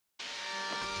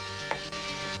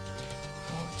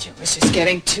Joe was just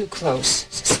getting too close.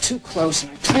 Just too close,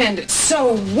 and I planned it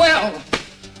so well.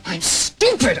 I'm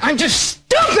stupid. I'm just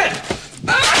stupid!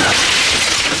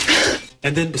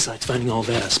 And then, besides finding all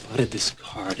that, I spotted this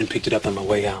card and picked it up on my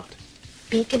way out.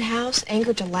 Beacon House,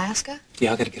 Anchorage, Alaska?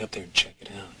 Yeah, I gotta get up there and check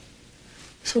it out.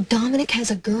 So Dominic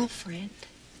has a girlfriend?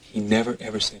 He never,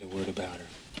 ever said a word about her.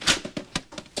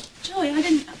 Joey, I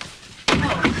didn't...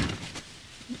 Oh.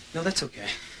 No, that's okay.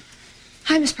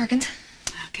 Hi, Miss Perkins.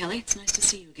 Kelly, it's nice to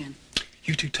see you again.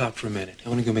 You two talk for a minute. I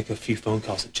want to go make a few phone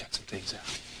calls and check some things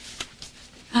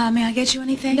out. May I get you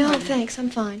anything? No, thanks. I'm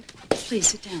fine. Please,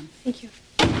 sit down. Thank you.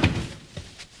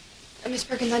 Miss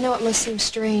Perkins, I know it must seem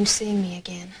strange seeing me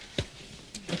again.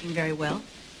 Looking very well.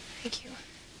 Thank you.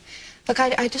 Look,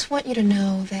 I just want you to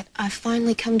know that I've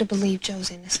finally come to believe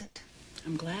Joe's innocent.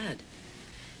 I'm glad.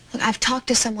 Look, I've talked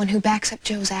to someone who backs up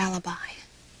Joe's alibi.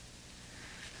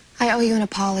 I owe you an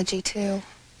apology, too.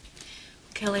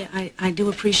 Kelly, I do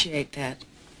appreciate that.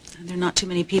 There are not too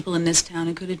many people in this town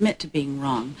who could admit to being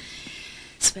wrong,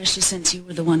 especially since you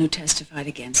were the one who testified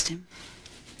against him.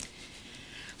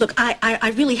 Look,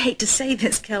 I really hate to say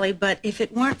this, Kelly, but if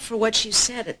it weren't for what you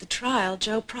said at the trial,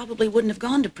 Joe probably wouldn't have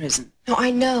gone to prison. No, I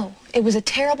know. It was a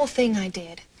terrible thing I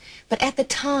did. But at the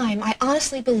time, I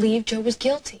honestly believed Joe was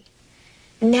guilty.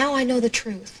 And now I know the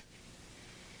truth.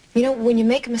 You know, when you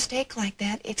make a mistake like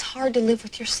that, it's hard to live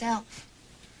with yourself.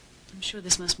 I'm sure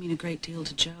this must mean a great deal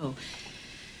to Joe.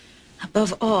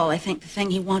 Above all, I think the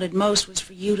thing he wanted most was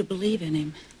for you to believe in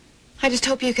him. I just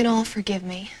hope you can all forgive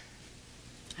me.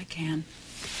 I can.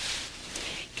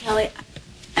 Kelly,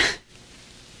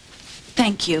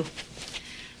 thank you.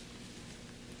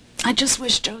 I just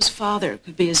wish Joe's father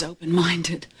could be as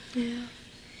open-minded. Yeah.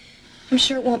 I'm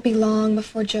sure it won't be long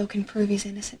before Joe can prove he's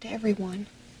innocent to everyone.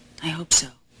 I hope so.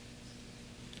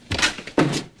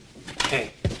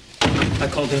 Hey, I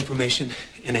called information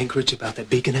in Anchorage about that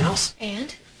Beacon House.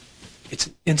 And? It's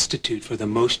an institute for the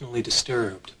emotionally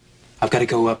disturbed. I've got to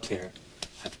go up there.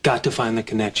 I've got to find the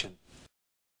connection.